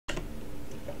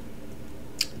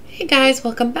Hey guys,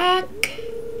 welcome back.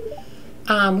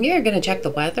 We are going to check the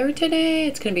weather today.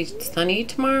 It's going to be sunny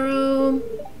tomorrow.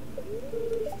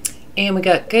 And we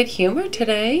got good humor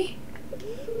today.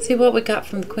 See what we got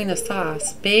from the Queen of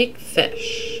Sauce. Big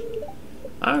fish.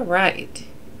 Alright.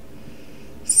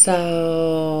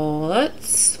 So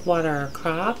let's water our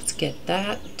crops, get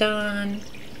that done.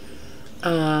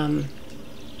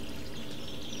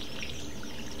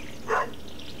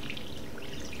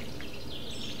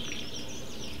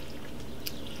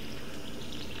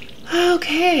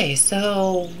 Okay,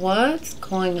 so what's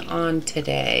going on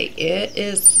today? It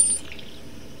is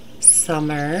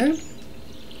summer,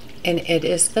 and it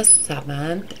is the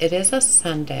 7th. It is a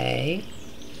Sunday.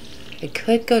 I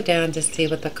could go down to see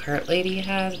what the cart lady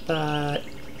has, but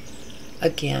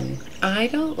again, I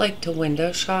don't like to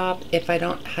window shop if I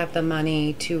don't have the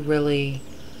money to really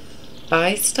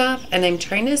buy stuff, and I'm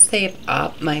trying to save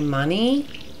up my money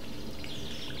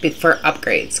for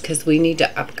upgrades, because we need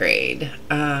to upgrade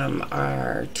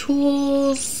our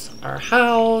tools, our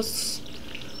house,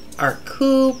 our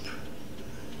coop,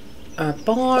 our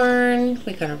barn.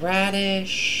 We got a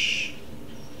radish.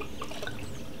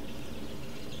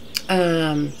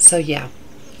 So yeah.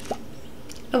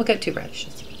 Oh, we got 2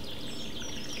 radishes.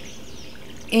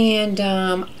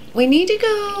 And we need to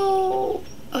go,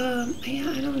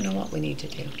 yeah, I don't know what we need to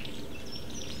do.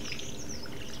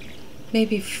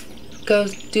 Maybe go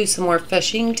do some more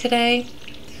fishing today.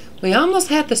 We almost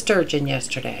had the sturgeon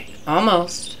yesterday.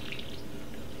 Almost.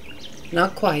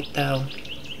 Not quite though.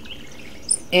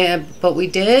 But we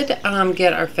did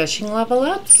get our fishing level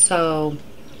up, so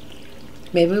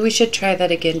maybe we should try that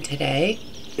again today.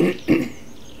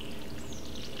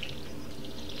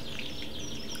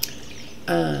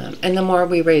 And the more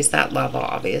we raise that level,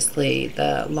 obviously,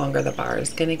 the longer the bar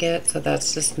is going to get. So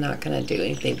that's just not going to do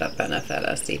anything but benefit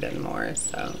us even more.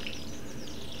 So,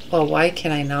 well, why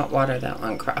can I not water that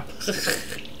one crop?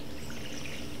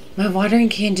 My watering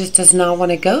can just does not want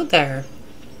to go there.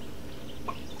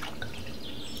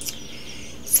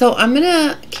 So I'm going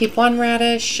to keep 1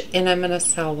 radish, and I'm going to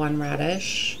sell 1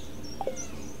 radish.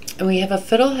 And we have a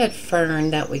fiddlehead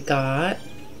fern that we got.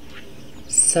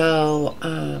 So,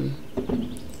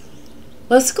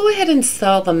 let's go ahead and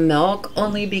sell the milk,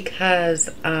 only because,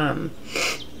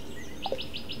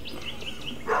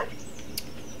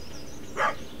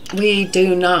 we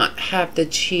do not have the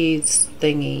cheese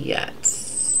thingy yet.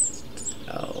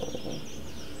 So,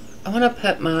 I want to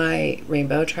put my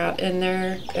rainbow trout in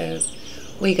there, because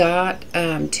we got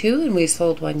 2 and we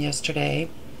sold 1 yesterday.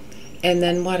 And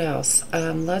then what else?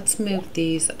 Let's move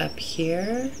these up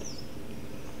here.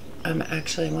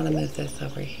 Actually, I want to move this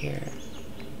over here.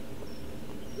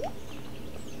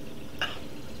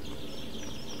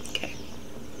 Okay,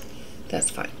 that's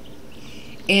fine.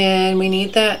 And we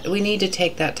need that. We need to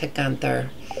take that to Gunther.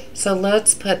 So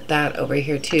let's put that over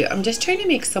here too. I'm just trying to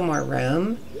make some more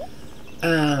room.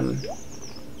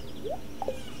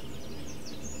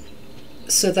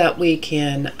 So that we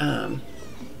can.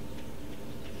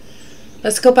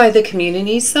 Let's go by the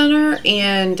community center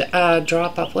and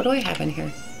drop off. What do I have in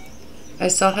here? I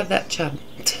still have that chub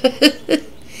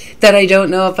that I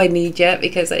don't know if I need yet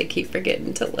because I keep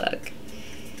forgetting to look.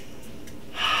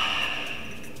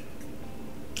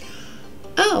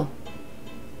 Oh,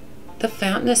 the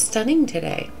fountain is stunning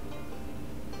today.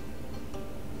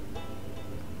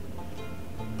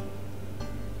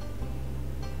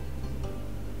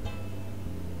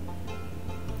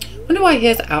 Wonder why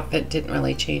his outfit didn't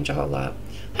really change a whole lot.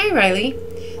 Hi, Riley.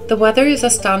 The weather is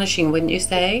astonishing, wouldn't you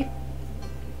say?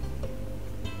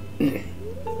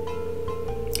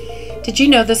 Did you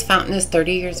know this fountain is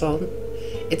 30 years old?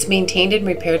 It's maintained and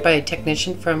repaired by a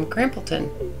technician from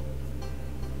Crampleton.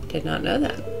 Did not know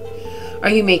that. Are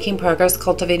you making progress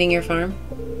cultivating your farm?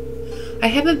 I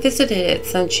haven't visited it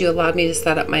since you allowed me to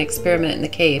set up my experiment in the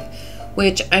cave,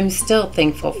 which I'm still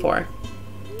thankful for.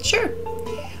 Sure.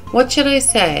 What should I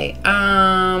say?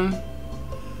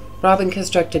 Robin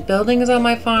constructed buildings on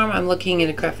my farm. I'm looking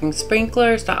into crafting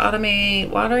sprinklers to automate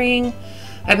watering.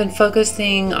 I've been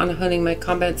focusing on honing my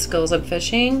combat skills and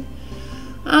fishing.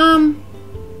 I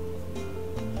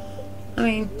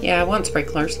mean, yeah, I want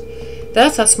sprinklers.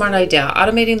 That's a smart idea.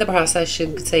 Automating the process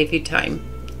should save you time.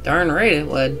 Darn right it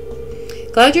would.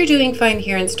 Glad you're doing fine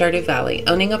here in Stardew Valley.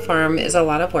 Owning a farm is a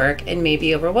lot of work and may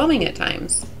be overwhelming at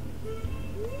times.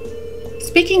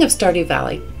 Speaking of Stardew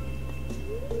Valley,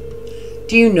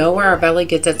 do you know where our valley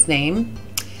gets its name?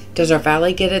 Does our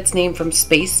valley get its name from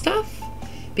space stuff?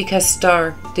 Because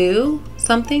Stardew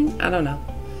something? I don't know.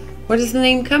 Where does the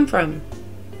name come from?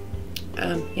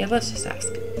 Yeah, let's just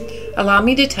ask. Allow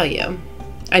me to tell you.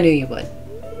 I knew you would.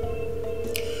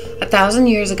 1,000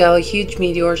 years ago, a huge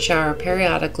meteor shower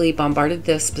periodically bombarded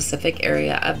this specific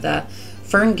area of the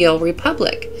Ferngul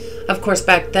Republic. Of course,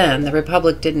 back then, the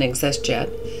Republic didn't exist yet.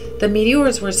 The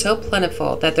meteors were so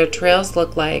plentiful that their trails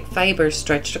looked like fibers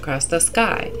stretched across the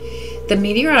sky. The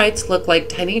meteorites looked like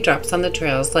tiny drops on the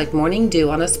trails, like morning dew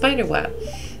on a spider web.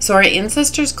 So our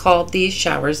ancestors called these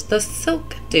showers the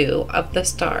silk dew of the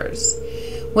stars.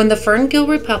 When the Ferngul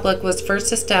Republic was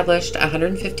first established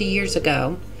 150 years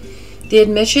ago, the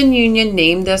Admission Union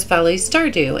named this valley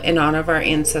Stardew in honor of our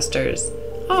ancestors.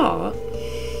 Aww.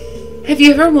 Have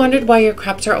you ever wondered why your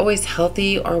crops are always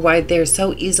healthy or why they're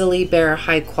so easily bear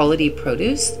high-quality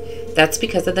produce? That's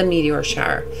because of the meteor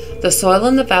shower. The soil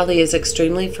in the valley is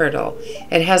extremely fertile.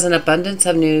 It has an abundance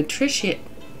of nutrients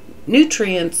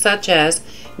such as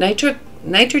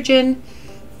nitrogen,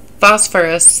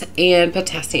 phosphorus, and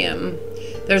potassium.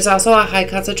 There's also a high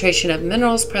concentration of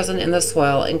minerals present in the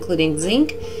soil, including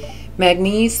zinc,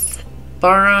 manganese,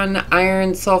 boron,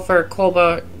 iron, sulfur,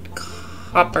 cobalt,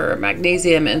 copper,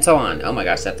 magnesium, and so on. Oh my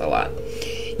gosh, that's a lot.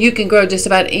 You can grow just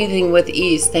about anything with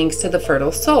ease thanks to the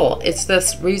fertile soil. It's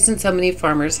the reason so many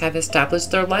farmers have established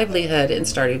their livelihood in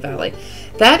Stardew Valley.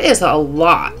 That is a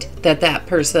lot that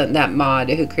person, that mod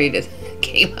who created,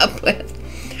 came up with.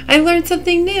 I learned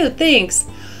something new. Thanks.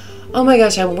 Oh my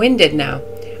gosh, I'm winded now.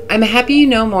 I'm happy you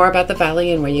know more about the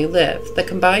valley and where you live. The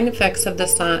combined effects of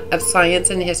science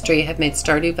and history have made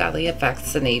Stardew Valley a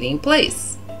fascinating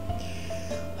place.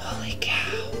 Holy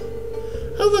cow.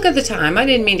 Oh, look at the time. I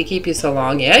didn't mean to keep you so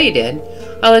long. Yeah, you did.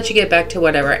 I'll let you get back to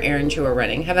whatever errands you were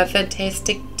running. Have a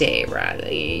fantastic day,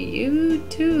 Riley. You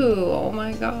too. Oh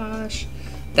my gosh.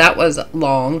 That was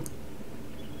long.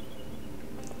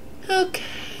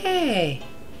 Okay.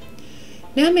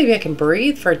 Now maybe I can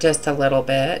breathe for just a little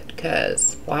bit,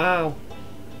 because, wow.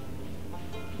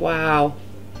 Wow.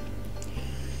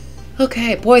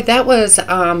 Okay, boy, that was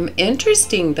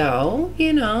interesting, though,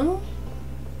 you know.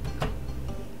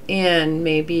 And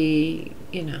maybe,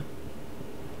 you know.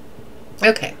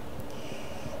 Okay.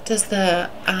 Does the,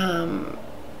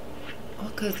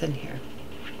 what goes in here?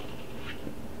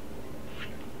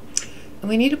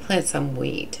 We need to plant some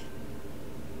wheat.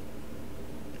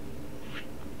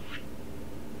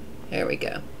 There we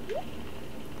go.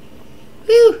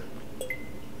 Whew.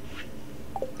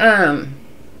 Yeah,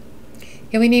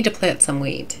 we need to plant some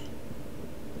wheat.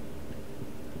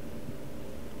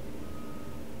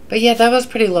 But yeah, that was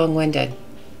pretty long-winded.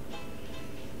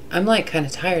 I'm like kind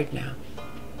of tired now.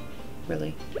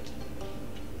 Really.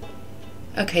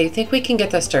 Okay, you think we can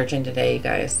get the sturgeon today, you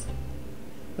guys?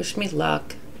 Wish me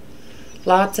luck.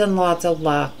 Lots and lots of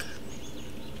luck.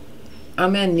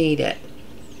 I'm gonna need it.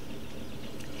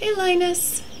 Hey,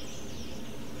 Linus.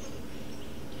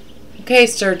 Okay,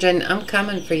 sturgeon, I'm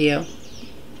coming for you.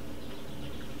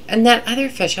 And that other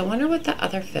fish, I wonder what the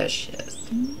other fish is.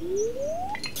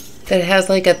 That has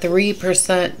like a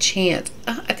 3% chance.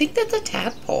 I think that's a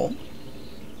tadpole.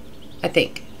 I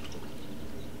think.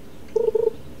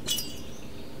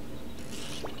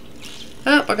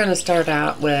 Oh, we're going to start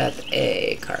out with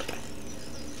a carp.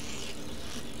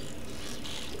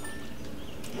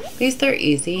 At least they're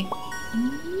easy.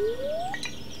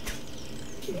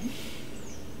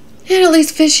 And at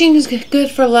least fishing is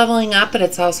good for leveling up, but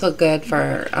it's also good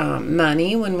for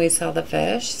money when we sell the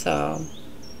fish, so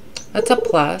that's a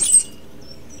plus.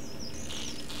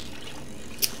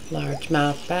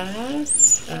 Largemouth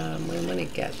bass. We want to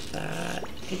get that.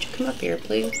 Could you come up here,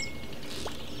 please?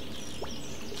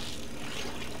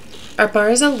 Our bar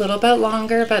is a little bit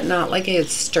longer, but not like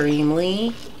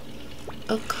extremely.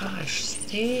 Oh gosh,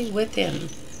 stay with him.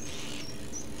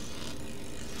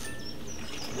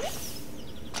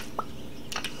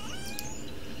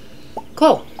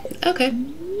 Coal. Okay.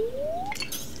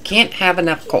 Can't have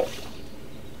enough coal.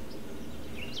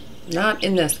 Not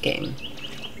in this game.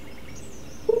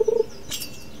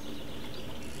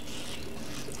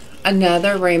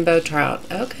 Another rainbow trout.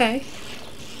 Okay.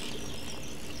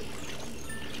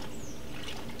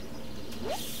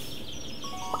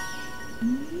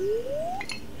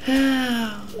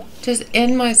 Just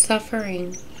end my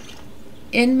suffering.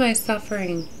 End my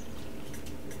suffering.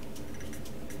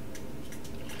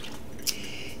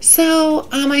 So,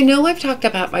 I know I've talked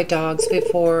about my dogs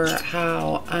before,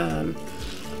 how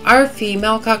our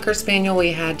female Cocker Spaniel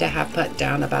we had to have put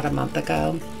down about a month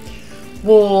ago.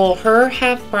 Well, her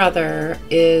half-brother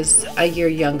is a year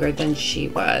younger than she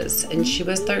was, and she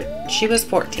was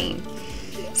 14.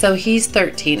 So he's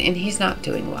 13, and he's not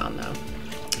doing well now.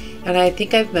 And I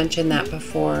think I've mentioned that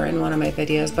before in one of my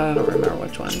videos, but I don't remember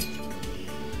which one.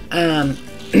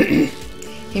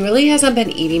 He really hasn't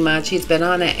been eating much. He's been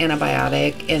on an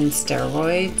antibiotic and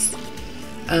steroids.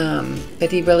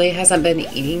 But he really hasn't been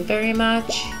eating very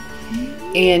much.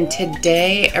 And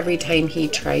today, every time he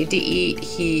tried to eat,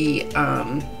 he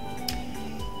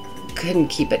couldn't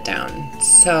keep it down.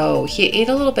 So he ate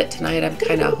a little bit tonight. I'm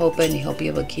kind of hoping he'll be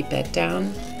able to keep it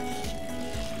down.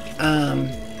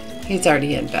 He's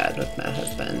already in bed with my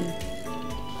husband.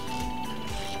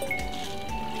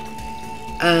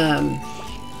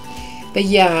 But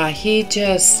yeah, he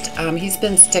just, he's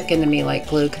been sticking to me like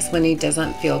glue, because when he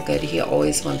doesn't feel good, he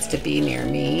always wants to be near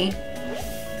me,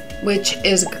 which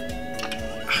is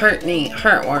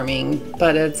heartwarming,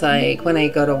 but it's like when I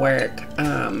go to work,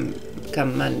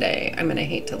 come Monday, I'm going to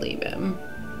hate to leave him.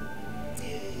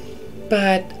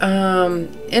 But, and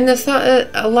this,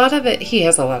 a lot of it, he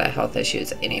has a lot of health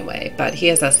issues anyway, but he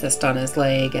has a cyst on his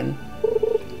leg, and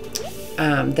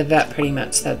the vet pretty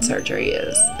much said surgery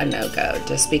is a no-go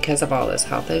just because of all his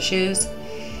health issues.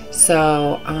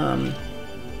 So,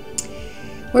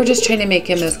 we're just trying to make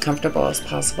him as comfortable as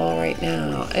possible right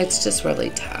now. It's just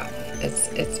really tough.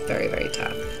 It's very, very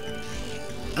tough.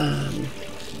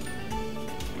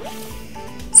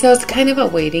 So it's kind of a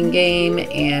waiting game,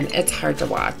 and it's hard to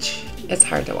watch. It's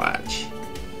hard to watch.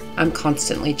 I'm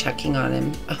constantly checking on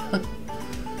him.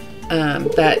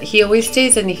 But he always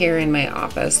stays in here in my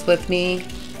office with me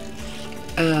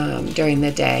during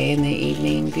the day and the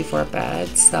evening before bed.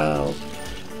 So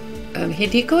he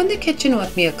did go in the kitchen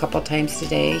with me a couple times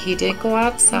today. He did go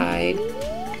outside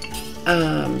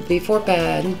before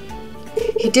bed.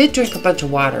 He did drink a bunch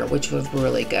of water, which was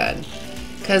really good.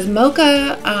 Because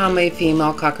Mocha, my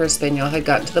female Cocker Spaniel, had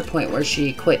gotten to the point where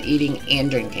she quit eating and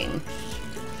drinking.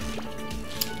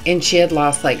 And she had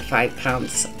lost like 5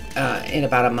 pounds in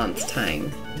about a month's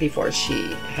time before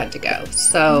she had to go.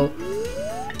 So,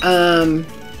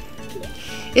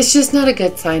 it's just not a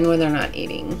good sign when they're not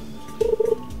eating.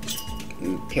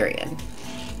 Period.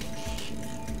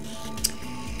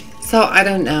 So I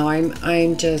don't know.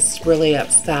 I'm just really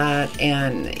upset,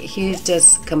 and he's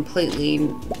just completely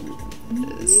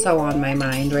so on my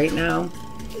mind right now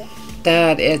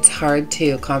that it's hard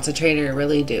to concentrate or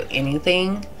really do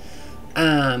anything.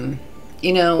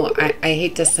 You know, I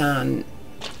hate to sound,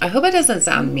 I hope it doesn't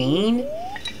sound mean,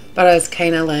 but I was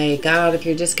kind of like, God, if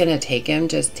you're just going to take him,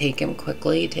 just take him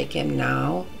quickly, take him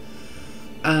now.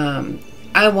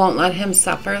 I won't let him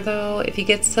suffer, though. If he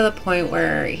gets to the point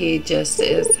where he just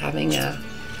is having a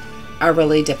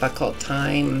really difficult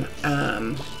time,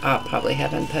 I'll probably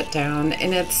have him put down.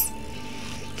 And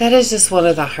that is just one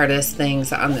of the hardest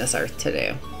things on this earth to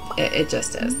do. It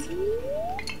just is.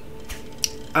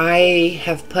 I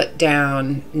have put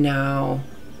down now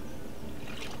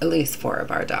at least 4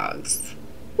 of our dogs.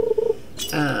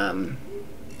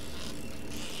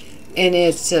 And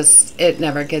it's just, it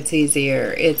never gets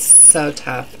easier. It's so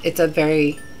tough. It's a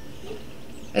very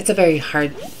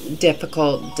hard,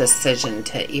 difficult decision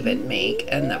to even make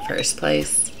in the first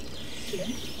place.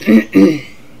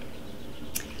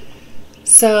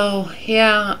 So,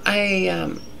 yeah,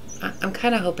 I'm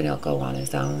kind of hoping he'll go on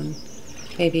his own.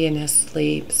 Maybe in his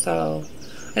sleep. So,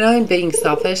 I know I'm being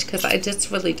selfish because I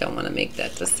just really don't want to make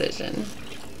that decision.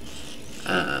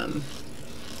 I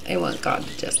want God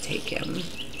to just take him.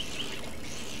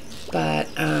 But,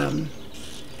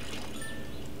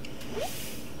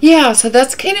 yeah, so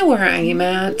that's kind of where I'm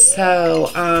at.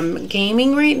 So,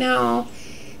 gaming right now,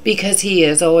 because he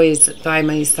is always by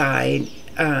my side,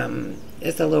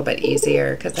 is a little bit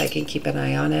easier because I can keep an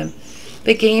eye on him.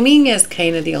 But gaming is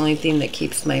kind of the only thing that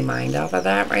keeps my mind off of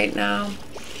that right now.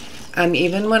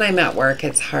 Even when I'm at work,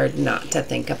 it's hard not to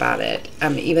think about it.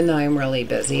 Even though I'm really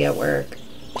busy at work,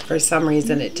 for some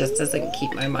reason, it just doesn't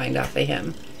keep my mind off of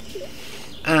him.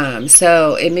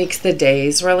 So it makes the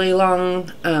days really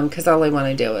long, because all I want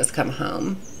to do is come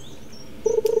home.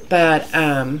 But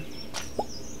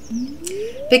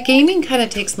gaming kind of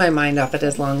takes my mind off it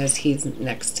as long as he's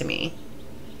next to me.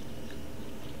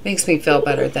 Makes me feel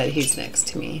better that he's next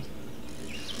to me.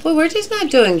 Well, we're just not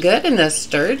doing good in the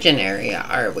sturgeon area,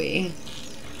 are we?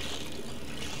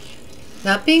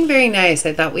 Not being very nice.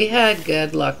 I thought we had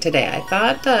good luck today. I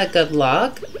thought good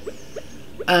luck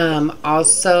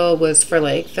also was for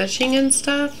lake fishing and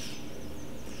stuff,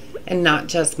 and not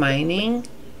just mining.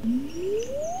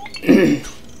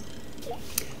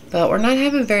 But we're not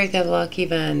having very good luck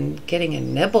even getting a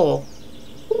nibble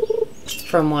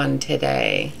from one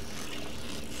today.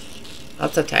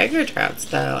 Lots of tiger trouts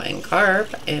though, and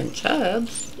carp and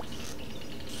chubs,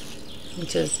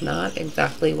 which is not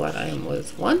exactly what I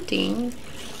was wanting.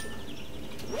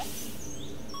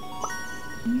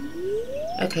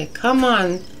 Okay, come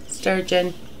on,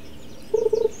 sturgeon.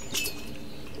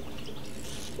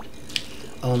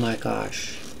 Oh my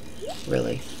gosh,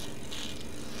 really?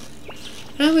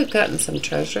 And we've gotten some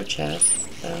treasure chests,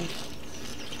 so.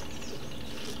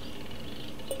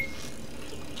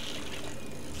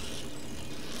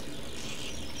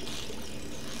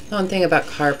 One thing about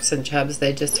carps and chubs,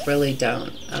 they just really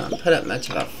don't put up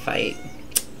much of a fight.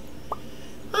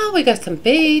 Oh, we got some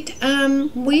bait.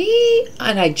 And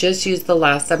I just used the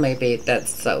last of my bait. That's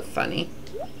so funny.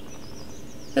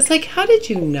 It's like, how did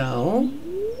you know?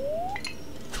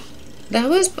 That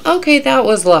was, okay, that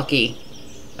was lucky.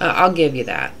 I'll give you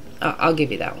that. I'll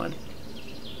give you that one.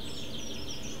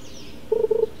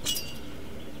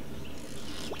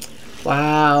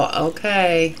 Wow,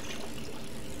 okay.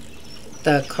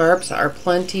 The carps are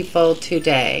plentiful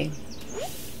today.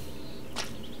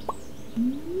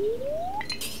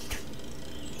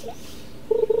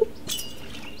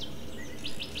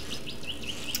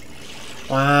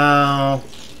 Wow.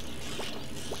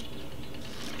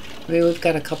 I mean, we've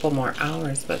got a couple more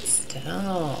hours, but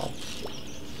still.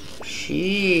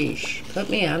 Sheesh. Put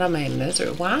me out of my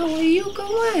misery. Wow, where are you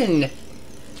going?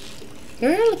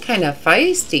 You're kind of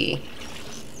feisty.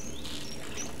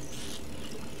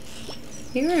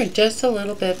 You're just a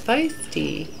little bit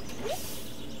feisty.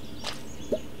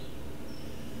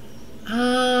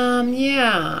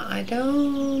 Yeah, I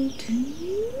don't...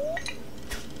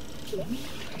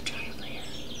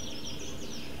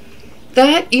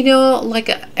 That, you know, like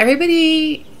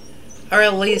everybody, or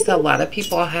at least a lot of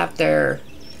people have their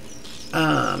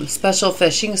special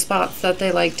fishing spots that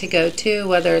they like to go to,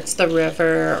 whether it's the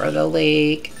river or the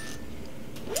lake.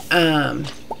 Can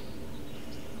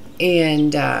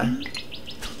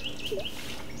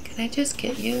I just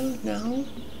get you? No?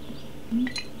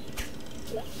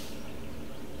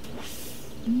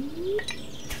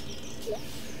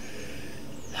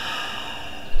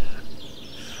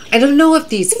 I don't know if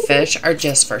these fish are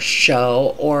just for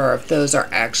show or if those are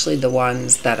actually the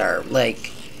ones that are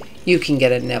like you can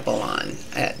get a nibble on.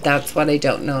 That's what I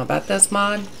don't know about this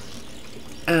mod.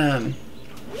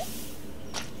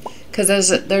 Because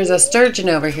there's a sturgeon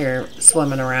over here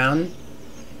swimming around.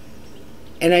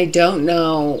 And I don't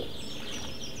know.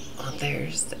 Oh,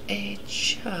 there's a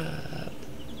chub.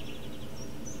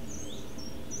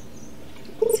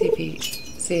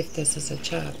 See if this is a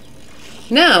chub.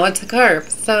 No, it's a carp,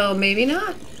 so maybe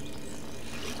not.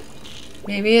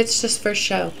 Maybe it's just for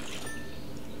show.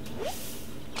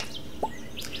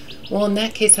 Well, in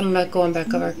that case, I'm not going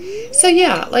back over. So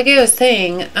yeah, like I was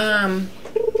saying,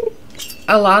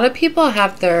 a lot of people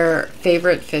have their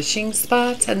favorite fishing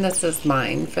spots, and this is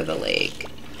mine for the lake.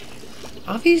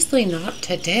 Obviously not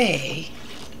today.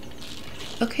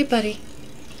 Okay, buddy.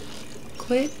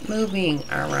 Quit moving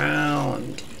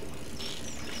around.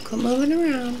 Quit moving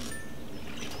around.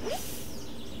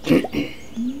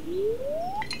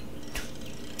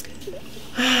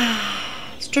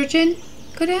 Sturgeon,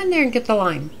 go down there and get the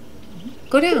line.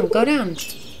 Go down, go down.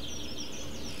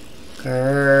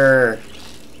 Grrr.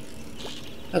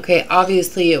 Okay,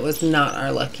 obviously it was not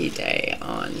our lucky day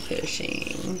on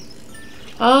fishing.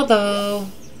 Although,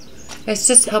 it's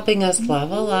just helping us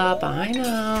level up, I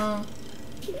know.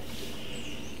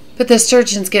 But the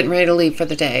sturgeon's getting ready to leave for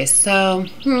the day, so,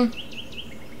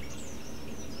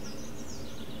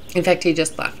 In fact, he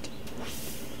just left.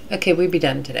 Okay, we'd be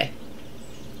done today.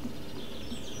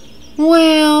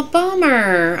 Well,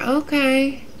 bummer.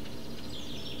 Okay.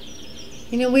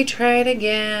 You know, we tried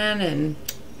again and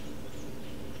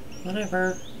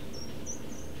whatever.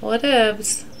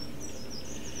 Whatevs.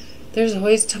 There's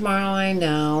always tomorrow, I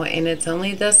know, and it's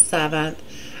only the 7th.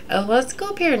 Let's go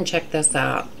up here and check this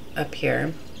out up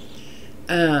here.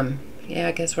 Yeah,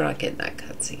 I guess we're not getting that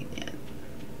cutscene yet.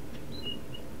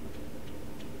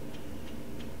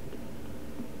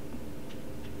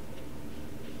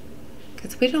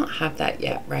 Because we don't have that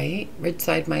yet, right?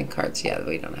 Ridgeside Minecarts, yeah,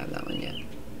 we don't have that one yet.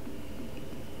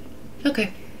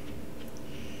 Okay.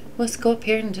 Let's go up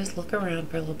here and just look around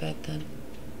for a little bit then.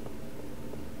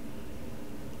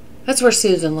 That's where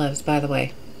Susan lives, by the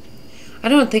way. I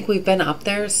don't think we've been up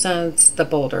there since the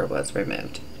boulder was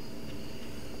removed.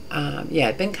 Yeah,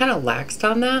 I've been kind of laxed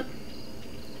on that.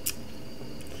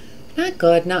 Not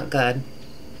good, not good.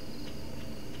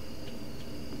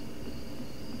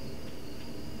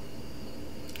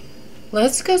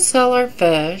 Let's go sell our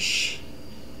fish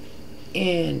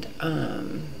and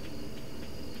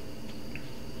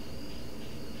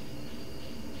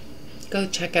go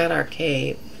check out our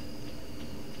cave.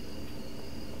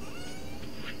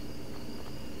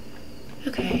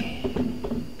 Okay.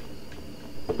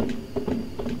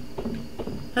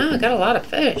 Oh, I got a lot of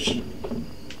fish.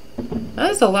 That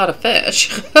was a lot of fish.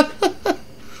 That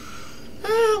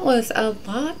was a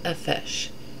lot of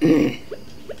fish.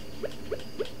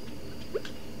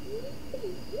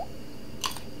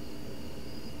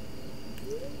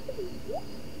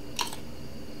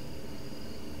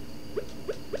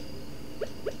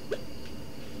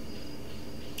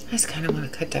 I just kind of want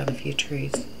to cut down a few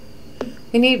trees.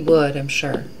 We need wood, I'm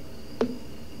sure.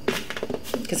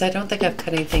 Because I don't think I've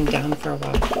cut anything down for a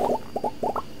while.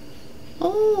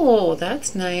 Oh,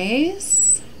 that's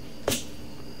nice.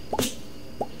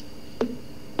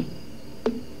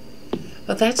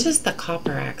 Well, that's just the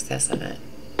copper axe, isn't it?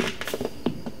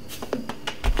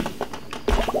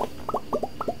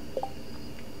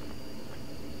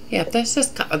 Yeah, that's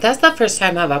the first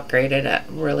time I've upgraded it,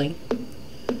 really.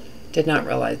 Did not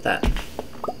realize that.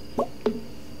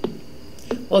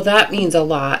 Well, that means a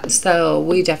lot, so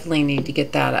we definitely need to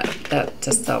get that up, that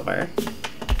to silver.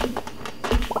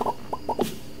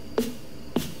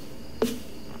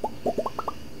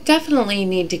 Definitely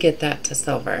need to get that to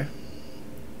silver.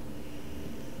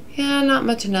 Yeah, not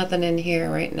much of nothing in here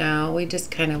right now. We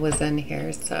just kind of was in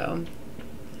here, so.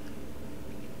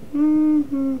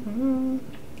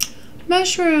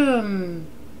 Mushroom!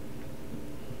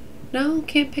 No,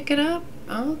 can't pick it up?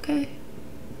 Oh, okay.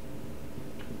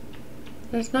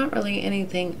 There's not really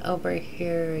anything over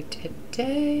here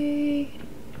today.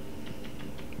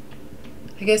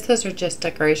 I guess those are just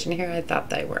decoration here. I thought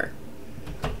they were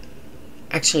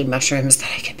actually mushrooms that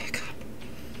I can pick up.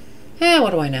 Eh,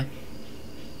 what do I know?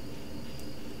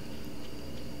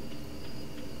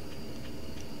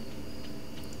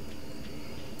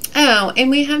 Oh, and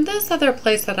we have this other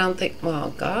place I don't think,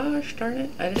 well, gosh darn it.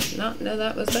 I did not know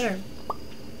that was there.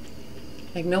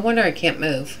 Like, no wonder I can't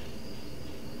move.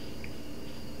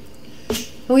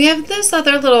 We have this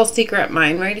other little secret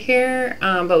mine right here,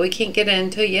 but we can't get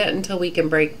into it yet until we can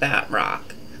break that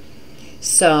rock.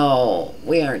 So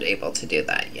we aren't able to do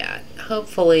that yet.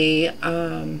 Hopefully,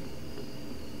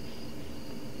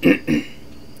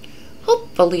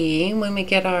 hopefully when we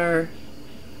get our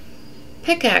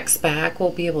pickaxe back, we'll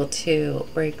be able to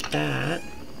break that.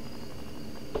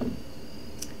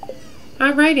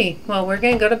 Alrighty, well, we're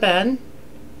gonna go to bed.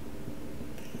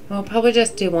 We'll probably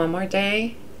just do one more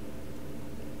day.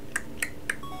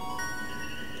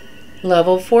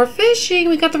 Level 4 fishing.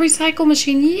 We got the recycle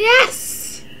machine.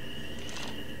 Yes!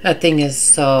 That thing is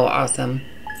so awesome.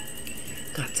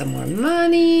 Got some more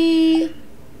money.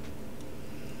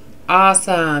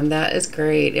 Awesome. That is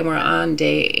great. And we're on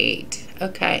day 8.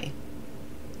 Okay.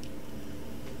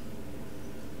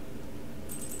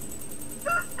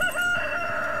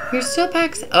 Your steel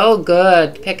packs. Oh,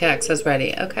 good. Pickaxe is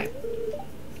ready. Okay.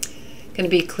 Gonna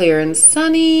be clear and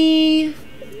sunny.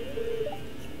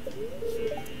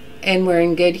 And we're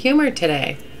in good humor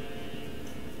today.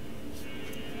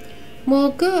 Well,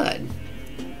 good.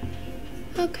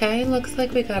 Okay, looks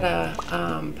like we got a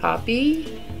poppy.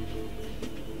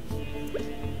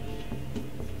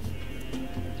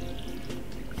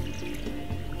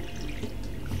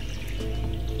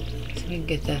 So we can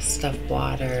get this stuff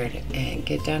watered and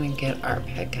get down and get our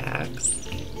pickaxe.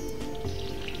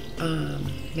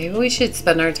 Maybe we should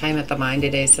spend our time at the mine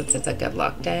today since it's a good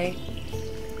luck day.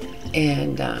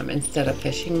 And instead of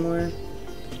fishing more.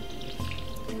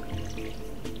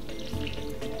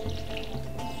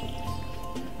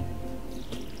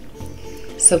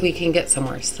 So we can get some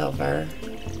more silver.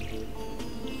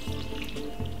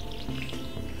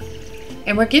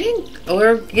 And we're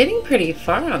getting pretty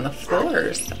far on the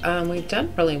floors. We've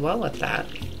done really well with that.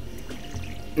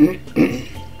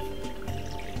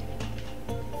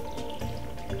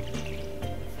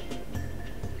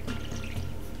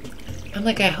 I'm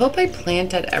like, I hope I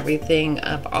planted everything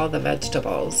of all the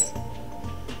vegetables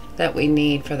that we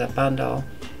need for the bundle.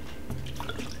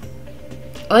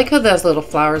 I like how those little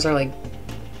flowers are like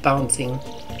bouncing.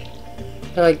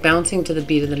 They're like bouncing to the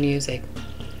beat of the music.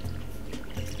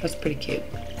 That's pretty cute.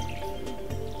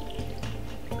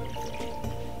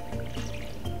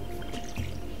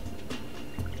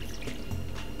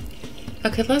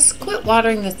 Okay, let's quit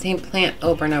watering the same plant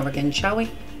over and over again, shall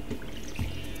we?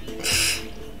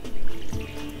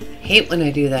 Hate when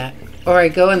I do that, or I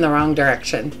go in the wrong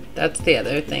direction. That's the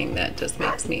other thing that just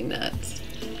makes me nuts.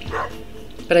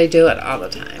 But I do it all the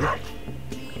time.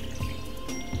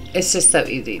 It's just so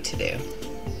easy to do.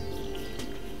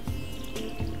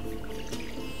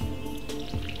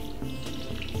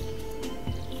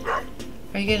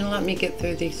 Are you gonna let me get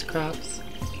through these crops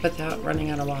without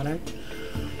running out of water?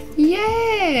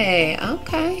 Yay!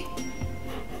 Okay.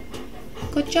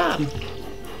 Good job.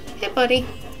 Hey, buddy.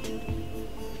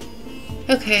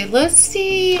 Okay, let's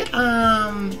see,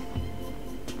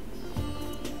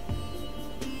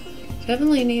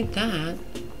 definitely need that.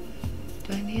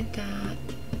 Do I need that?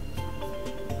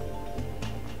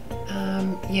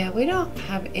 Yeah, we don't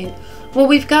have any. Well,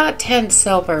 we've got 10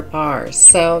 silver bars,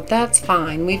 so that's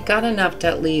fine. We've got enough to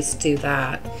at least do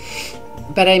that.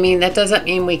 But I mean, that doesn't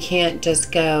mean we can't just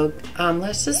go,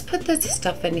 let's just put this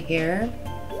stuff in here.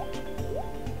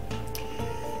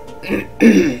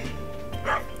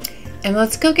 And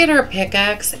let's go get our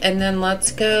pickaxe, and then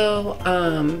let's go,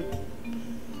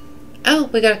 oh,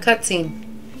 we got a cutscene.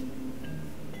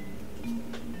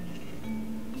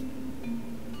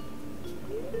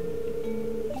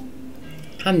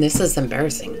 This is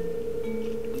embarrassing.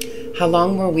 How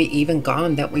long were we even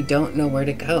gone that we don't know where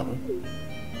to go?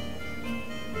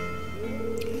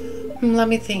 Let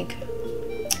me think.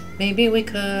 Maybe we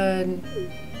could...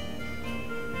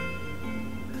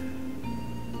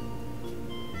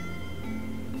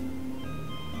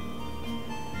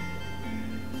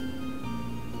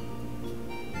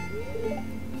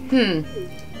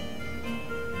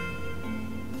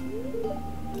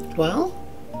 Well...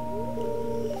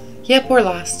 Yep, we're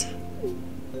lost.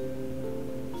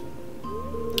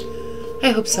 I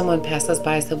hope someone passes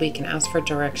by so we can ask for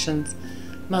directions.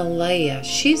 Malaya,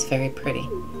 she's very pretty.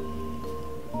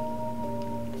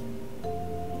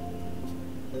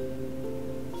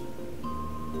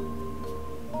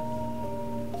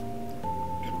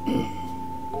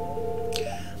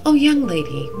 Oh, young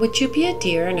lady, would you be a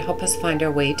dear and help us find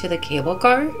our way to the cable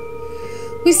car?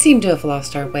 We seem to have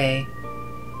lost our way.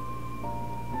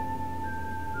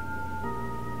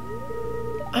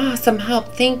 Ah, some help,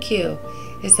 thank you.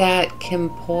 Is that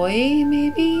Kimpoi,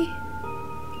 maybe?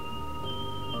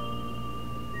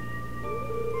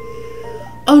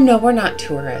 Oh no, we're not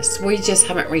tourists. We just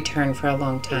haven't returned for a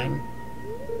long time.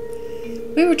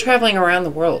 We were traveling around the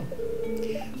world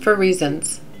for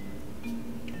reasons.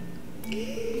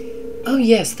 Oh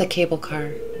yes, the cable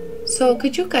car. So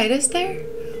could you guide us there?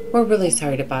 We're really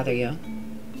sorry to bother you.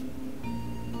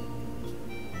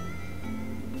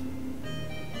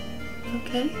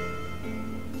 Okay.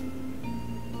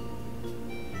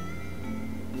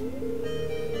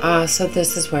 Ah, so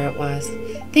this is where it was.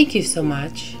 Thank you so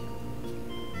much.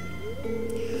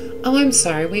 Oh, I'm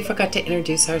sorry, we forgot to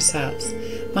introduce ourselves.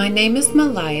 My name is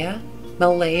Malaya,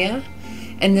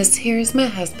 and this here is my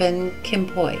husband,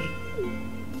 Kimpoi.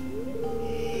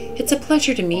 It's a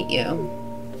pleasure to meet you.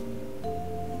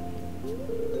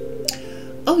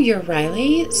 Oh, you're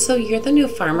Riley? So you're the new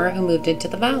farmer who moved into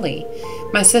the valley.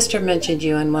 My sister mentioned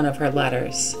you in one of her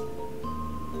letters.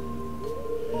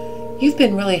 You've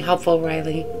been really helpful,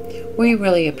 Riley. We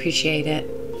really appreciate it.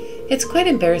 It's quite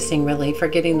embarrassing, really,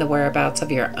 forgetting the whereabouts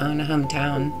of your own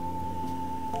hometown.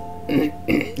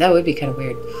 That would be kind of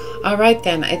weird. All right,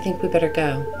 then. I think we better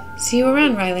go. See you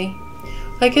around, Riley.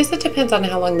 I guess it depends on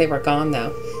how long they were gone,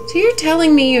 though. So you're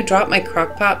telling me you dropped my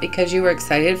crock pot because you were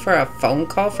excited for a phone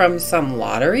call from some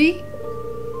lottery?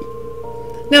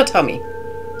 Now tell me,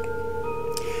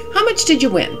 how much did you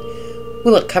win?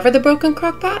 Will it cover the broken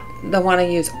crock pot, the one I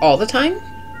use all the time?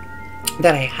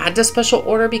 That I had to special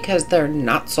order because they're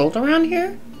not sold around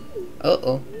here?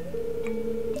 Uh-oh.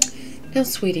 No,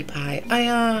 sweetie pie,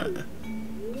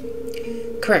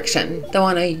 Correction, the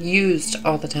one I used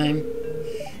all the time.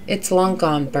 It's long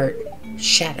gone, Bert.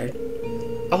 Shattered.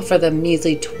 All for the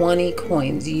measly 20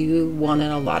 coins you won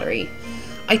in a lottery.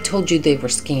 I told you they were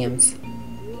scams.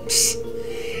 Psst.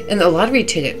 And the lottery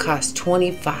ticket cost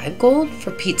 25 gold?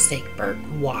 For Pete's sake, Bert.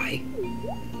 Why?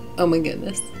 Oh my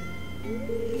goodness.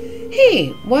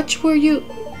 Hey, watch where you...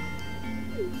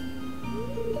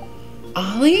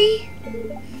 Ollie?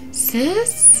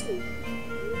 Sis?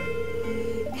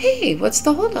 Hey, what's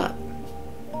the holdup?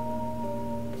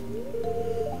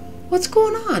 What's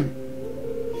going on?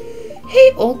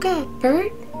 Hey, Olga,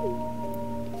 Bert.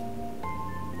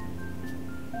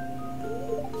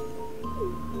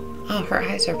 Oh, her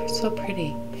eyes are so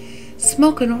pretty.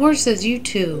 Smoking horses, you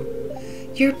two.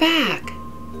 You're back.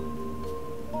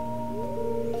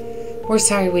 We're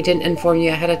sorry we didn't inform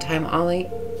you ahead of time, Ollie.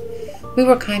 We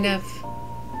were kind of...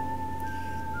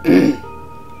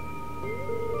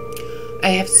 I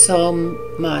have so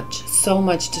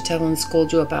much to tell and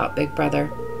scold you about, big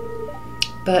brother.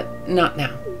 But not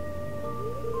now.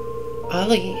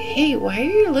 Ollie, hey, why are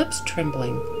your lips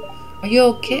trembling? Are you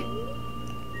okay?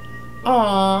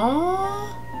 Aww.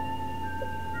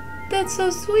 That's so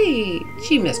sweet.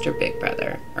 She missed her big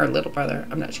brother. Or little brother,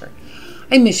 I'm not sure.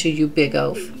 I miss you, you big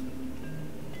oaf.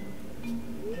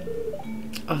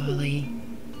 Ollie.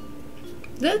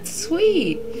 That's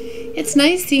sweet. It's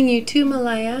nice seeing you too,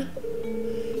 Malaya.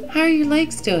 How are your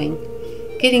legs doing?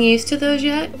 Getting used to those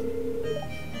yet?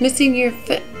 Missing your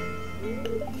fit?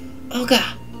 Olga.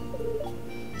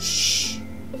 Shh.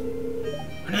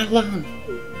 We're not alone.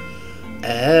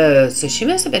 Oh, so she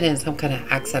must have been in some kind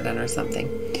of accident or something.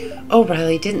 Oh,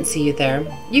 Riley, didn't see you there.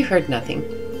 You heard nothing.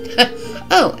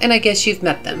 Oh, and I guess you've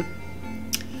met them.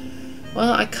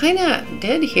 Well, I kind of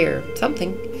did hear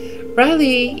something.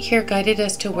 Riley here guided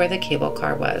us to where the cable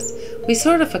car was. We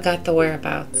sort of forgot the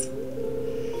whereabouts.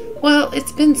 Well,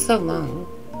 it's been so long.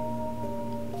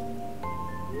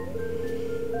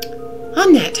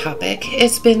 On that topic,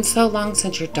 it's been so long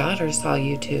since your daughter saw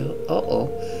you two.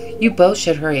 Uh-oh. You both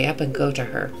should hurry up and go to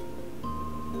her.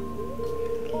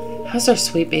 How's our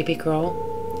sweet baby girl?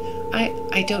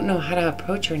 I don't know how to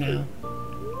approach her now.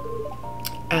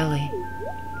 Allie.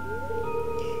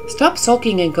 Stop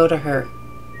sulking and go to her.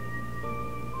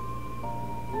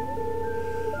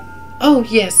 Oh,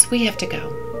 yes, we have to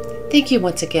go. Thank you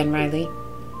once again, Riley.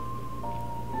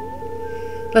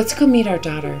 Let's go meet our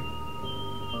daughter.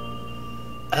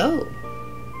 Oh,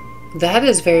 that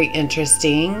is very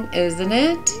interesting, isn't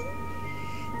it?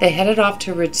 They headed off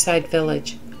to Ridgeside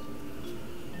Village.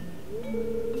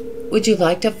 Would you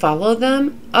like to follow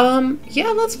them?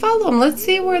 Yeah, let's follow them. Let's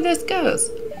see where this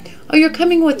goes. Oh, you're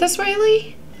coming with us,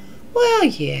 Riley? Well,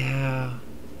 yeah.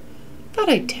 Thought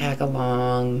I'd tag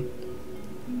along.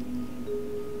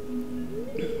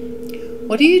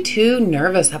 What are you two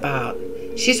nervous about?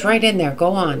 She's right in there.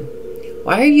 Go on.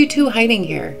 Why are you two hiding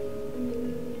here?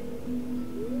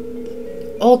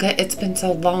 Olga, it's been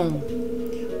so long.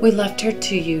 We left her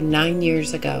to you 9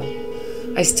 years ago.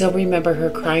 I still remember her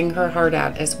crying her heart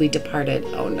out as we departed.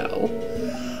 Oh no.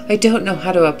 I don't know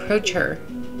how to approach her.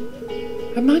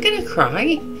 Am I gonna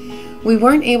cry? We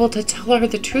weren't able to tell her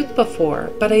the truth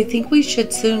before, but I think we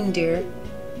should soon, dear.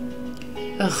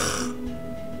 Ugh.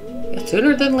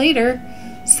 Sooner than later.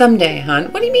 Someday,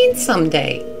 hon. What do you mean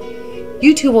someday?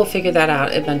 You two will figure that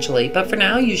out eventually, but for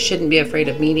now you shouldn't be afraid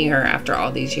of meeting her after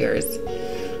all these years.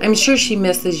 I'm sure she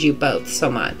misses you both so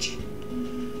much.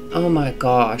 Oh my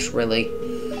gosh, really?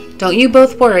 Don't you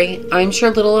both worry. I'm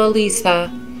sure little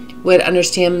Elisa would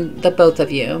understand the both of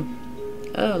you.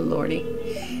 Oh,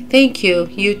 Lordy. Thank you.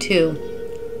 You too.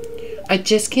 I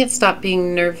just can't stop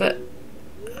being nervous.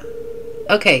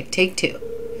 Okay, take two.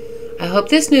 I hope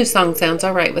this new song sounds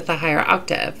all right with the higher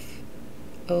octave.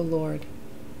 Oh, Lord.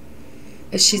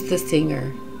 She's the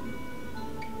singer.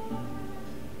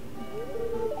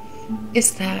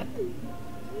 Is that...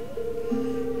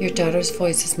 Your daughter's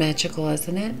voice is magical,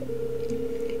 isn't it?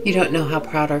 You don't know how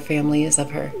proud our family is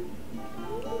of her.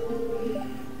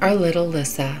 Our little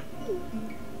Lissa.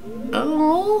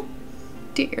 Oh,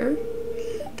 dear.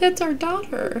 That's our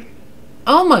daughter.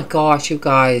 Oh my gosh, you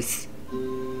guys.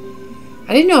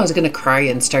 I didn't know I was going to cry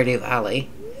in Stardew Valley.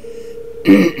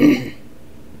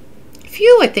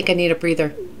 Phew, I think I need a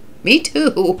breather. Me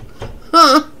too.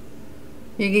 Huh.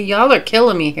 Y'all are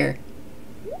killing me here.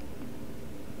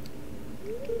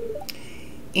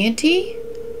 Auntie?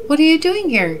 What are you doing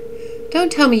here?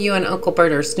 Don't tell me you and Uncle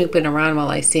Bert are snooping around while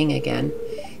I sing again.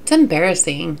 It's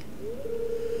embarrassing.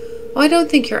 Oh, I don't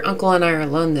think your uncle and I are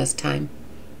alone this time.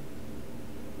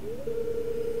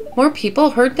 More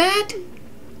people heard that?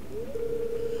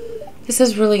 This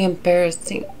is really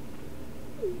embarrassing.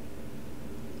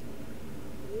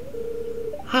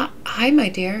 Hi, my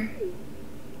dear.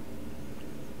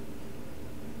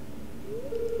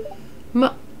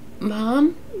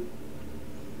 Mom?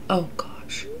 Oh,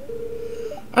 gosh.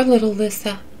 Our little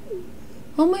Lissa.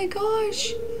 Oh, my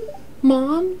gosh.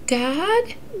 Mom?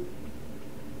 Dad?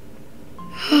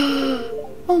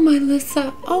 Oh, my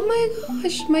Lissa. Oh, my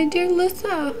gosh. My dear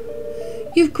Lissa.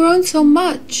 You've grown so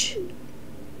much.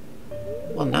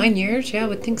 Well, 9 years? Yeah, I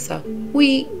would think so.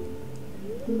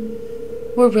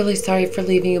 We're really sorry for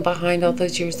leaving you behind all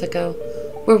those years ago.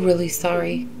 We're really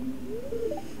sorry.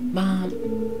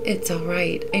 Mom, it's all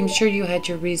right. I'm sure you had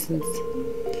your reasons.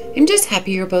 I'm just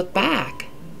happy you're both back.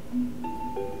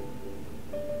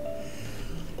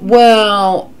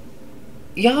 Well,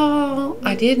 y'all,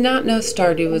 I did not know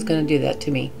Stardew was going to do that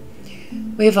to me.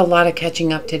 We have a lot of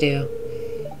catching up to do.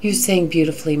 You sang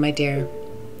beautifully, my dear.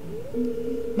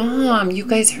 Mom, you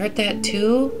guys heard that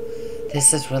too?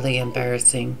 This is really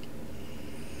embarrassing.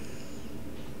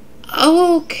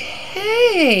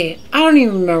 Okay. I don't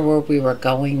even remember where we were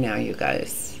going now, you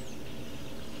guys.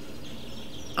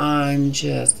 I'm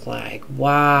just like,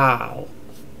 wow.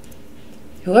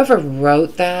 Whoever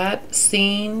wrote that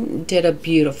scene did a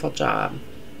beautiful job.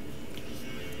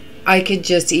 I could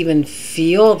just even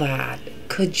feel that.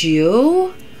 Could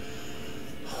you?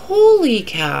 Holy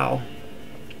cow.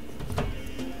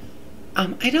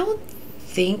 I don't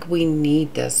think we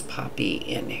need this puppy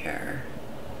in here,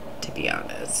 to be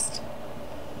honest.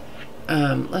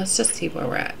 Let's just see where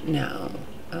we're at now.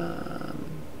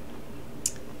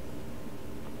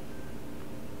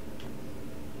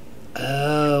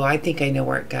 Oh, I think I know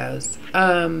where it goes.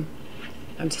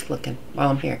 I'm just looking while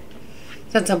I'm here.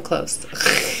 Since I'm close.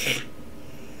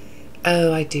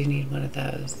 Oh, I do need one of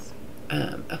those.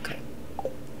 Okay.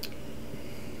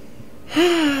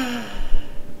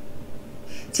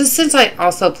 So since I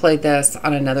also played this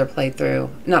on another playthrough,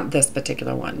 not this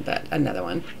particular one, but another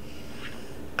one,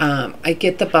 I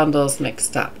get the bundles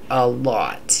mixed up a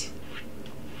lot.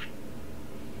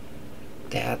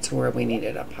 That's where we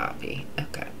needed a poppy.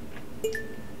 Okay.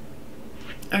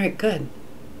 All right, good.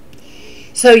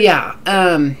 So yeah,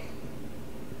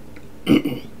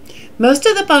 most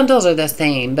of the bundles are the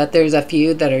same, but there's a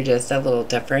few that are just a little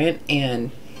different.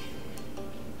 And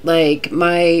like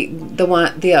the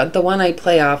one I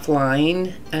play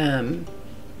offline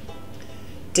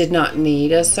did not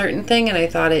need a certain thing, and I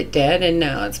thought it did, and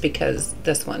now it's because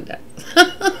this one does.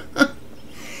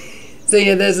 So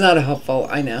yeah, that's not helpful.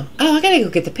 I know. Oh, I gotta go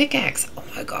get the pickaxe. Oh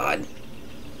my god,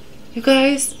 you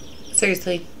guys,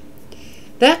 seriously,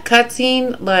 that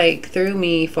cutscene like threw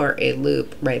me for a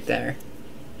loop right there.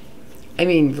 I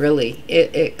mean, really,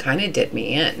 it kind of did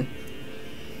me in.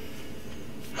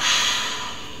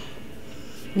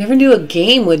 Never knew a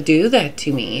game would do that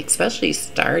to me, especially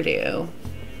Stardew.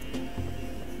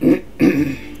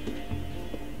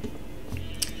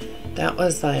 That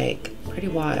was like pretty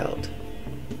wild.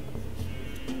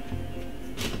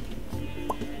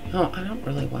 Oh, I don't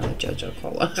really want a JoJo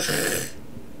Cola.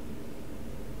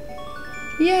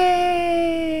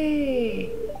 Yay!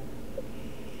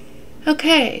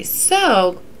 Okay,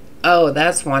 so, oh,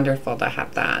 that's wonderful to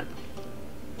have that.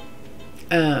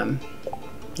 Now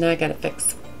I gotta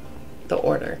fix the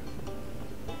order.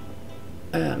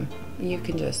 You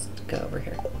can just go over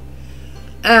here.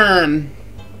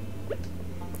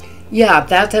 Yeah,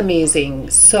 that's amazing.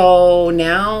 So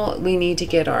now we need to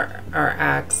get our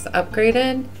axe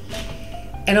upgraded,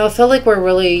 and I feel like we're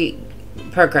really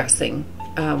progressing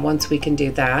once we can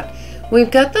do that. We've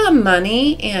got the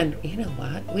money, and you know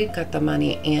what? We've got the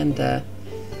money and the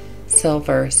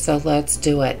silver, so let's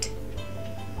do it.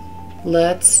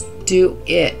 Let's do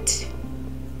it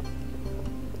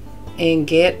and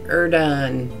get her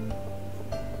done.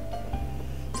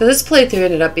 So this playthrough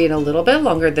ended up being a little bit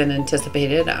longer than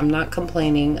anticipated. I'm not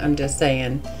complaining. I'm just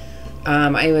saying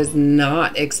I was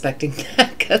not expecting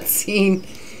that cutscene,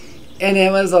 and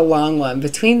it was a long one.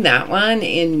 Between that one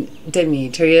and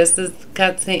Demetrius's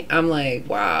cutscene, I'm like,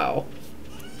 wow.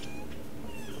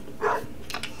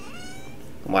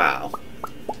 Wow.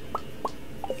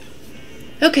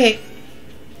 Okay.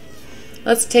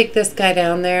 Let's take this guy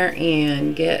down there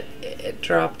and get it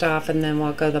dropped off, and then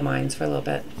we'll go to the mines for a little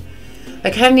bit. I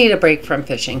kind of need a break from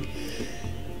fishing.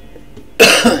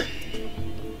 Good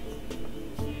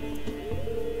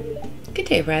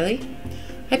day, Riley.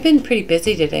 I've been pretty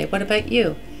busy today. What about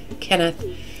you? Kenneth.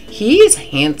 He's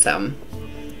handsome.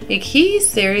 Like, he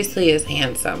seriously is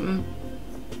handsome.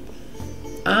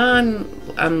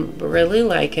 I'm really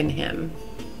liking him.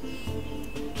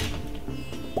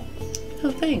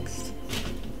 Oh, thanks.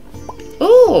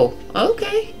 Oh,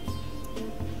 okay.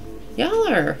 Y'all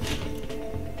are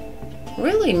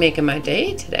really making my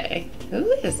day today.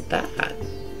 Who is that?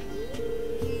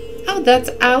 Oh, that's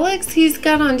Alex. He's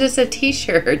got on just a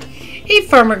t-shirt. Hey,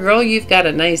 farmer girl, you've got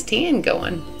a nice tan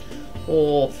going.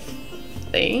 Well,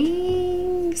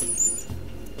 thanks.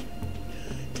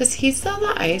 Does he sell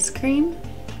the ice cream?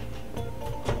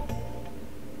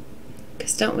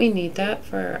 Because don't we need that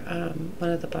for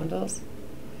one of the bundles?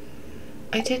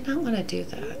 I did not want to do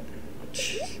that.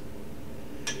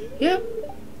 Yep.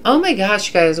 Oh my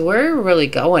gosh, guys, we're really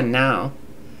going now.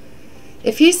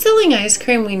 If he's selling ice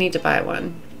cream, we need to buy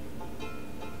one.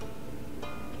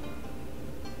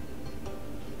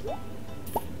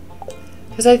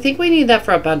 Because I think we need that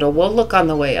for a bundle. We'll look on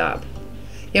the way up.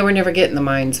 Yeah, we're never getting the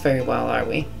mines very well, are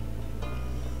we?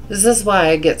 This is why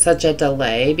I get such a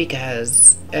delay,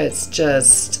 because it's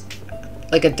just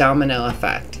like a domino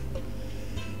effect.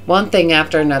 One thing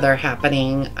after another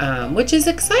happening, which is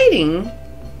exciting.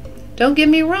 Don't get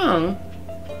me wrong.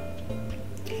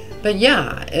 But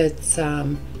yeah, it's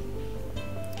kind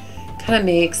of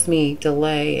makes me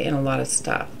delay in a lot of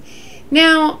stuff.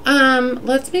 Now,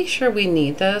 let's make sure we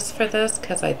need this for this,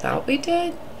 because I thought we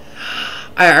did.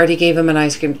 I already gave him an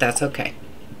ice cream. That's okay.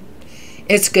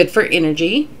 It's good for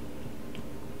energy.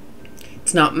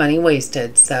 It's not money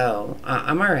wasted, so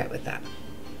I'm all right with that.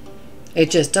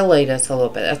 It just delayed us a little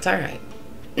bit. That's all right.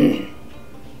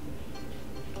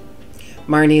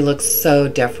 Marnie looks so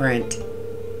different.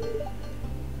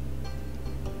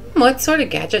 What sort of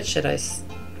gadget should I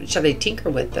tinker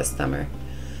with this summer?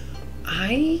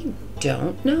 I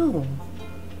don't know.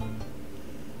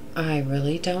 I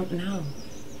really don't know.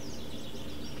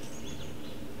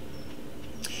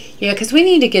 Yeah, because we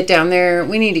need to get down there.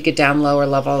 We need to get down lower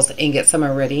levels and get some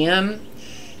iridium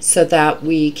so that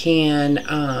we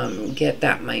can get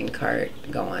that mine cart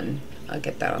going. I'll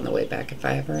get that on the way back if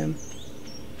I have room.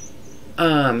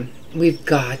 We've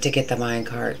got to get the mine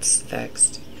carts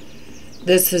fixed.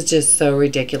 This is just so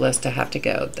ridiculous to have to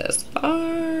go this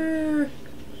far.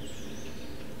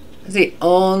 The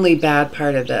only bad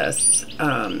part of this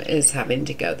is having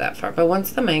to go that far. But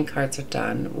once the mine carts are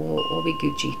done, we'll be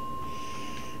Gucci.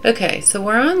 Okay, so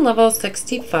we're on level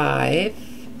 65.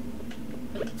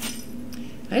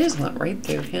 I just went right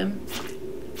through him.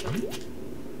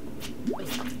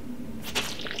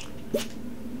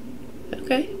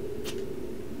 Okay.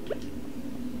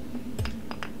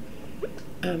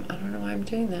 I don't know why I'm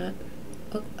doing that.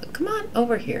 Oh, come on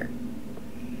over here.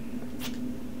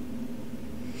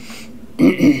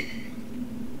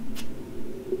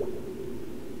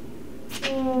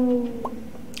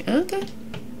 Okay.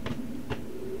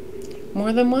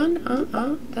 More than one?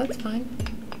 That's fine.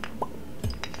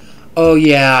 Oh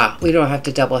yeah, we don't have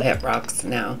to double hit rocks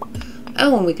now.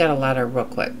 Oh, and we got a ladder real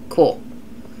quick. Cool.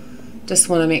 Just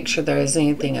want to make sure there isn't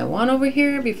anything I want over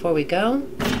here before we go.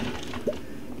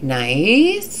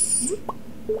 Nice.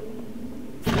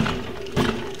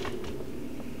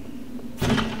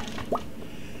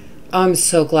 I'm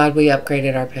so glad we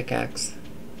upgraded our pickaxe.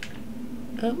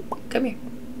 Oh, come here.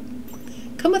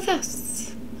 Come with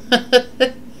us.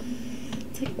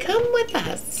 Come with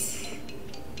us.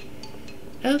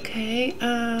 Okay,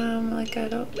 like I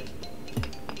don't...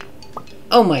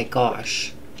 Oh my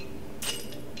gosh.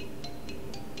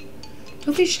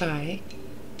 Don't be shy.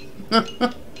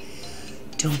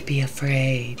 Don't be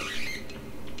afraid.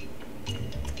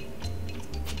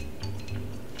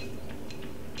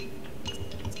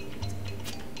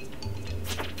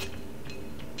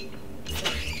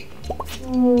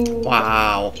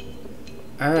 Wow.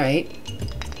 All right.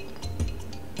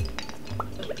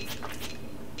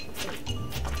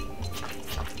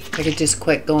 I could just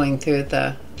quit going through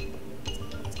the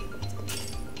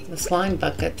slime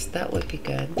buckets. That would be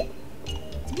good.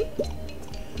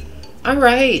 All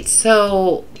right.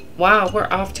 So, wow, we're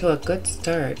off to a good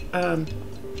start. Oh,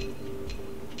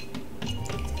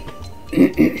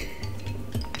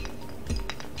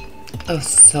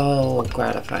 so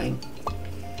gratifying.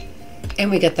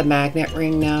 And we get the magnet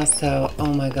ring now, so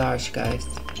oh my gosh, guys.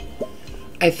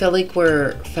 I feel like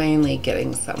we're finally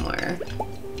getting somewhere.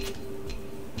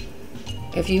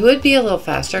 If you would be a little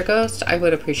faster, Ghost, I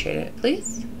would appreciate it.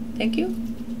 Please? Thank you.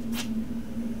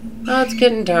 Oh, it's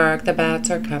getting dark. The bats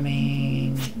are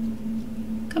coming.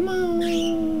 Come on.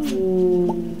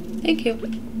 Thank you.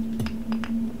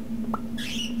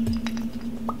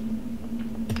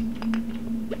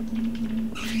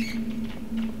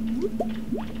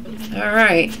 All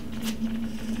right,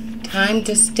 time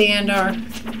to stand our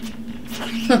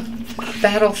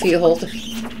battlefield.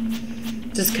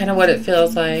 Just kind of what it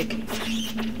feels like.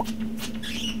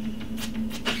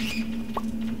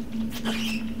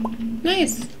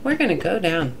 Nice. We're gonna go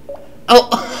down. Oh,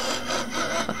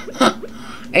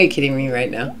 are you kidding me right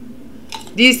now?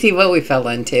 Do you see what we fell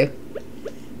into?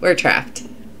 We're trapped.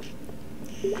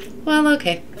 Well,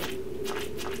 okay.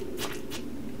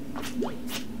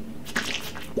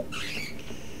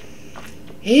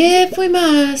 If we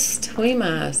must, we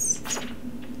must.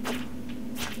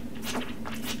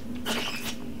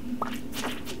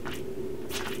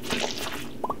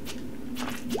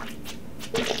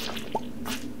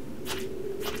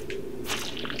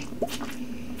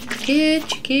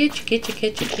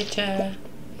 Get ya.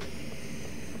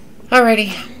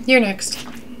 Alrighty, you're next.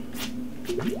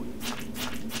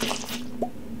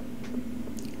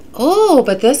 Oh,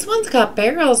 but this one's got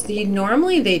barrels.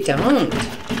 Normally they don't.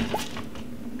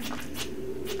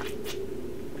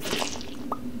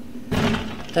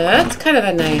 That's kind of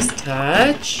a nice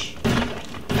touch.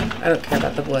 I don't care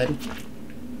about the wood.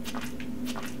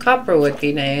 Copper would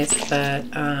be nice, but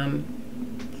I'm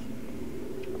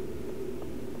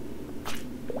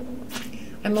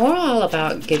more all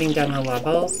about getting down the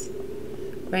levels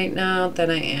right now than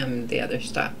I am the other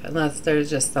stuff. Unless there's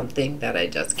just something that I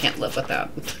just can't live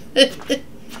without.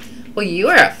 Well, you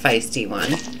are a feisty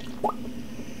one.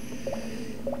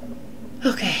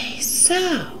 Okay,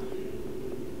 so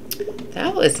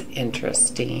that was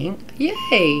interesting.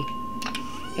 Yay!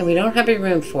 And we don't have any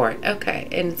room for it. Okay,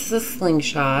 and it's a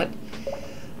slingshot.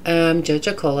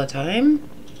 Jojo Cola time.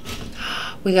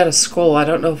 We got a scroll. I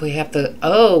don't know if we have the...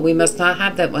 Oh, we must not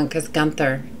have that one because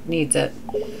Gunther needs it.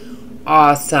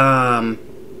 Awesome.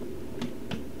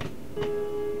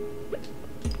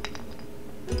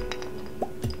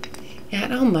 Yeah, I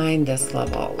don't mind this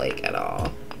level, like, at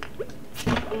all.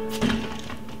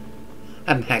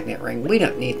 A magnet ring. We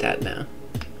don't need that now.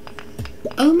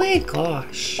 Oh my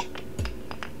gosh.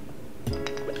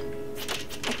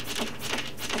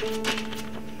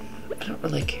 I don't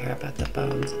really care about the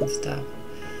bones and stuff.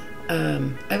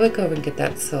 I would go over and get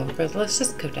that silver. Let's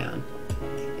just go down.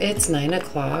 It's 9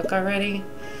 o'clock already.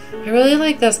 I really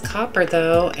like this copper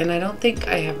though, and I don't think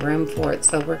I have room for it,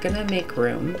 so we're gonna make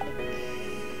room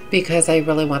because I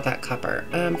really want that copper.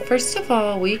 First of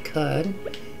all, we could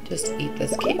just eat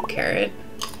this cave carrot.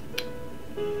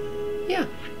 Yeah.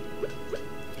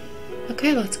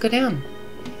 Okay, let's go down.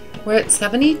 We're at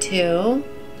 72.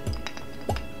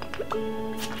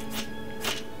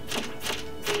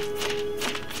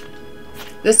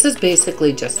 This is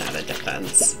basically just out of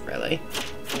defense, really.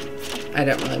 I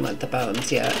don't really want the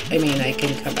bones yet. I mean, I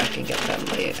can come back and get them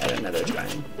late at another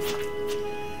time.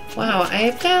 Wow,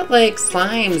 I've got like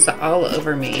slimes all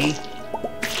over me.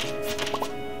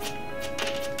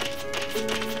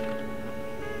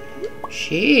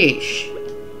 Sheesh.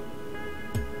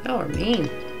 Y'all are mean.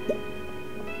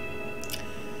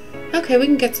 Okay, we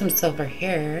can get some silver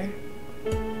here.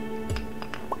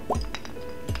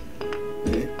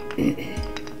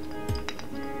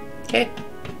 Okay.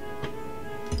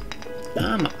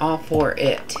 I'm all for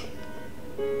it.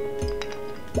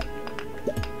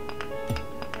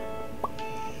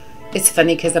 It's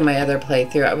funny because in my other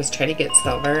playthrough I was trying to get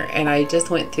silver and I just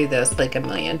went through this like a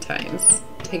million times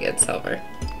to get silver.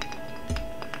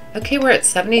 Okay, we're at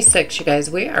 76, you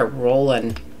guys. We are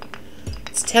rolling.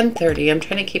 It's 10:30. I'm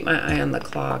trying to keep my eye on the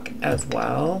clock as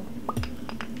well.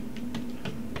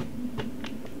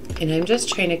 And I'm just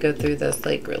trying to go through this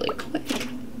like really quick.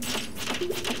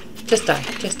 Just die,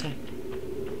 just die.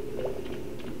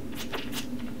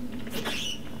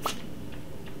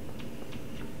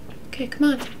 Okay,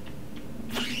 come on.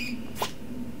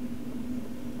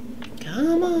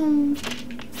 Come on.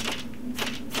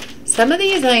 Some of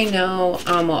these I know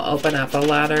will open up a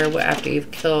ladder after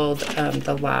you've killed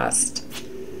the last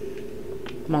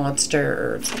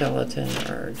monster or skeleton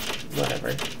or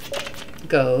whatever.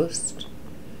 Ghost.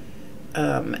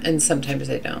 And sometimes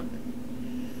they don't.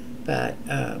 But,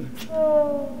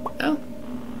 oh.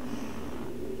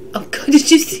 Oh, did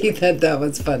you see that? That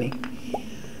was funny.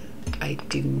 I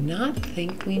do not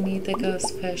think we need the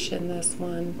ghost fish in this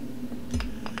one.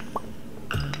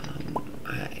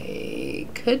 I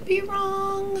could be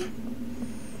wrong.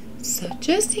 So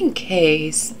just in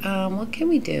case, what can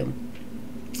we do?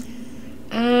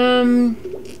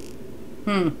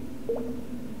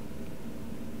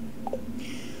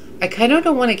 I kind of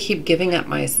don't want to keep giving up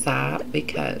my sap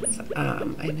because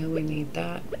I know we need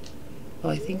that.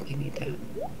 Well, I think we need that.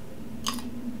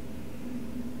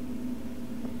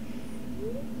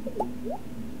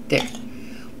 There.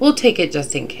 We'll take it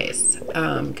just in case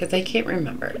because I can't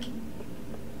remember.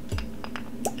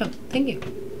 Oh, thank you.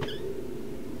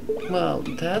 Well,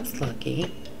 that's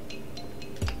lucky.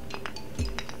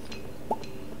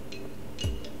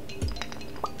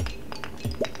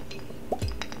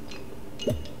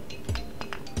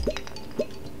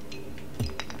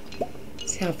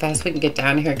 See how fast we can get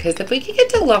down here, because if we can get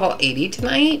to level 80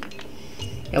 tonight,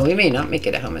 yeah, we may not make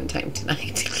it home in time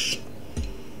tonight.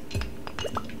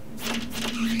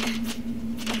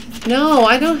 No,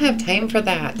 I don't have time for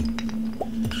that.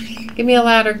 Give me a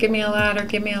ladder, give me a ladder,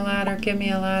 give me a ladder, give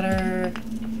me a ladder.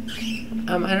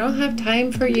 I don't have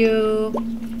time for you.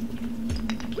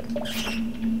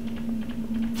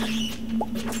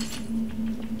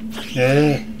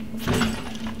 Ugh.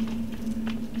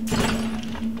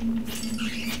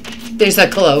 There's a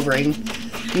clovering.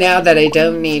 Now that I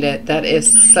don't need it, that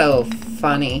is so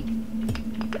funny.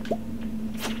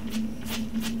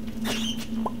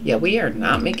 Yeah, we are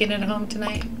not making it home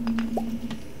tonight.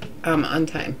 On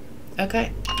time.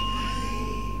 Okay.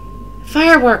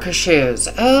 Fireworker shoes.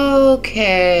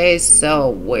 Okay, so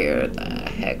where the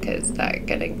heck is that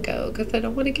gonna go? Because I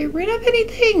don't want to get rid of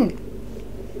anything.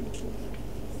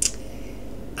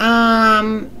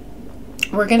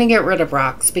 We're gonna get rid of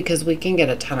rocks because we can get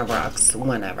a ton of rocks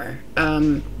whenever.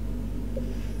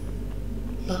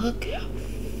 Look how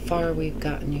far we've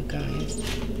gotten, you guys.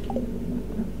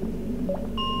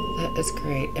 That is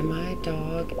great. And my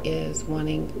dog is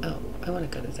wanting... Oh, I want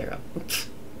to go to 0.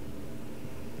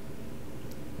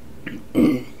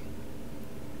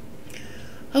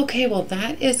 Okay, well,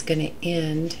 that is going to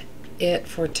end it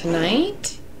for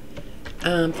tonight.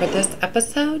 For this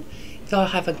episode. Y'all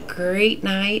have a great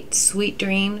night, sweet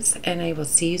dreams, and I will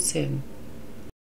see you soon.